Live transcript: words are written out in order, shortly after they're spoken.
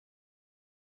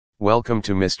Welcome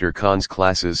to Mr. Khan's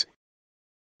classes.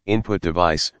 Input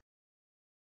device.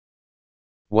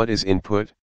 What is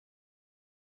input?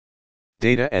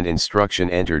 Data and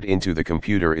instruction entered into the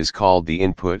computer is called the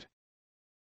input.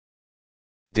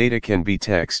 Data can be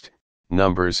text,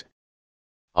 numbers,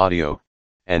 audio,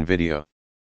 and video.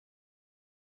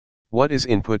 What is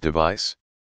input device?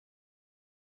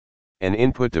 An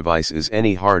input device is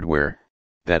any hardware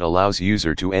that allows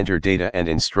user to enter data and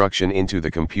instruction into the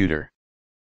computer.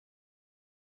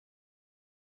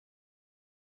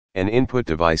 An input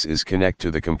device is connected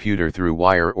to the computer through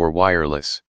wire or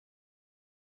wireless.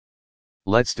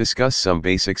 Let's discuss some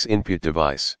basics input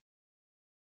device.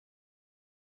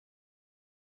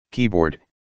 Keyboard.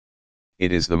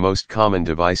 It is the most common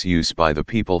device used by the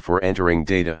people for entering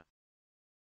data.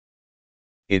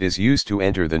 It is used to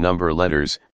enter the number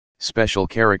letters, special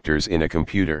characters in a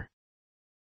computer.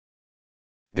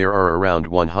 There are around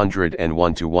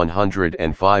 101 to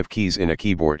 105 keys in a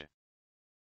keyboard.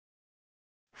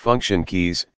 Function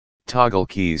keys, toggle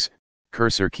keys,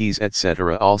 cursor keys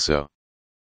etc. also.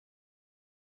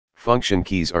 Function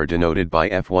keys are denoted by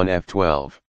F1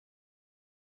 F12.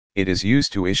 It is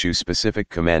used to issue specific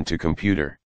command to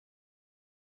computer.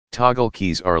 Toggle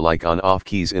keys are like on-off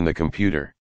keys in the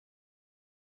computer.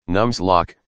 Nums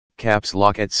lock, caps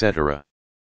lock etc.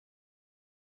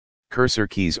 Cursor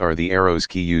keys are the arrows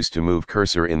key used to move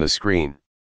cursor in the screen.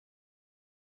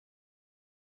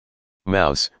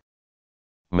 Mouse.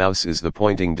 Mouse is the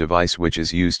pointing device which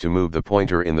is used to move the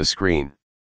pointer in the screen.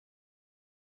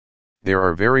 There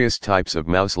are various types of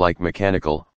mouse like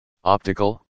mechanical,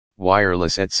 optical,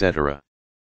 wireless etc.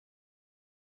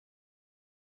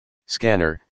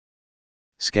 Scanner.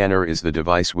 Scanner is the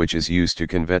device which is used to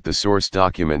convert the source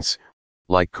documents,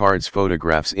 like cards,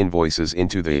 photographs, invoices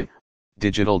into the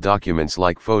digital documents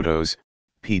like photos,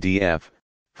 PDF,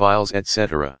 files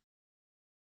etc.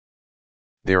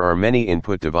 There are many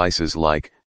input devices like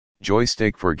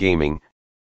joystick for gaming,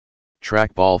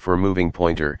 trackball for moving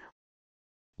pointer,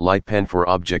 light pen for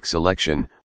object selection,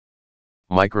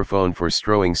 microphone for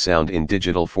storing sound in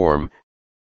digital form,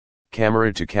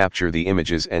 camera to capture the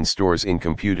images and stores in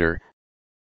computer,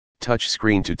 touch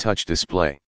screen to touch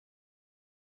display.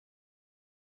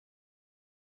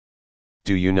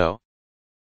 Do you know?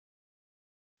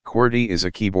 QWERTY is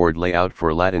a keyboard layout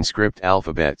for Latin script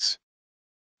alphabets.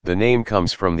 The name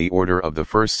comes from the order of the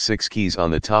first 6 keys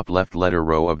on the top left letter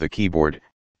row of the keyboard,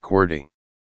 QWERTY.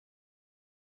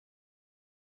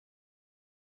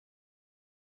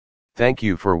 Thank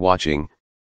you for watching.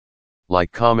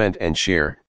 Like, comment and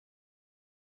share.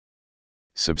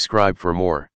 Subscribe for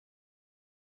more.